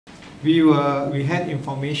We had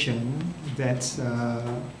information that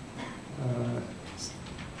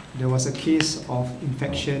there was a case of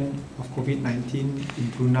infection of COVID-19 in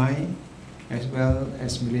Brunei as well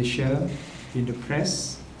as Malaysia in the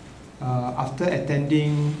press. After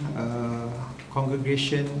attending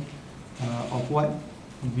congregation of what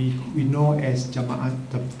we know as Jamaat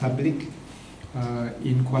Tabligh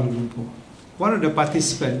in Kuala Lumpur. One of the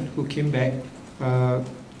participants who came back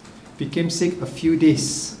became sick a few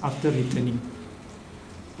days after returning.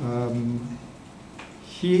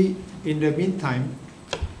 In the meantime,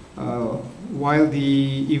 while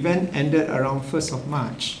the event ended around 1st of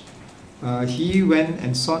March, he went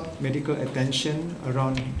and sought medical attention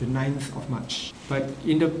around the 9th of March. But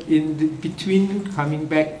between coming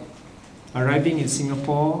back, arriving in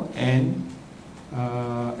Singapore and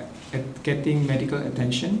getting medical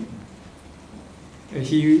attention,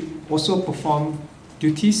 he also performed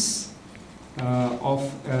duties of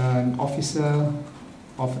an officer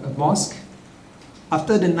of a mosque.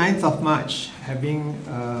 After the 9th of March, having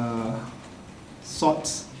sought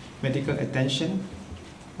medical attention,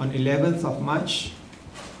 on 11th of March,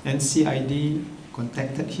 NCID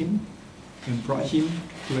contacted him and brought him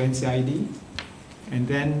to NCID, and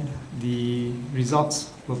then the results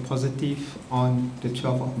were positive on the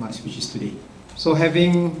 12th of March, which is today. So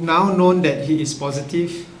having now known that he is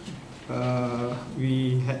positive,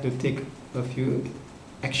 we had to take a few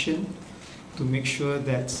action to make sure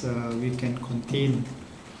that we can contain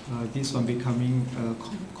this from becoming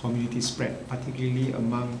a community spread, particularly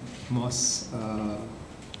among mosque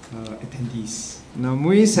attendees. Now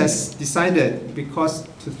MUIS has decided, because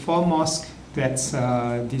the 4 mosques that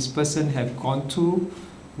this person have gone to,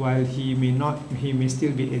 while he may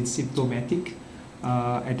still be asymptomatic,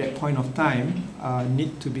 at that point of time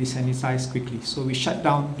need to be sanitized quickly. So we shut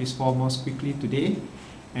down these 4 mosques quickly today,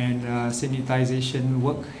 and sanitization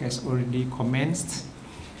work has already commenced.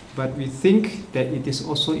 But we think that it is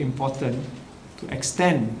also important to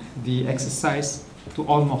extend the exercise to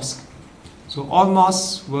all mosques. So all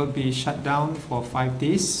mosques will be shut down for 5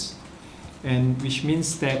 days, and which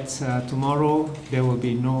means that tomorrow there will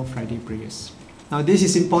be no Friday prayers. Now this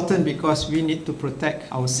is important because we need to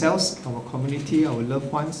protect ourselves, our community, our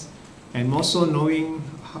loved ones, and also knowing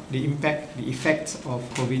the impact, the effect of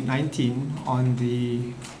COVID-19 on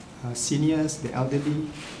the seniors, the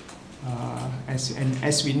elderly,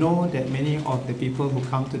 as we know that many of the people who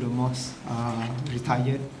come to the mosque are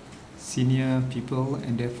retired, senior people,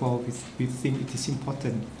 and therefore we think it is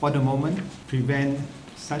important for the moment prevent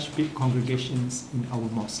such big congregations in our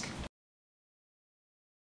mosque.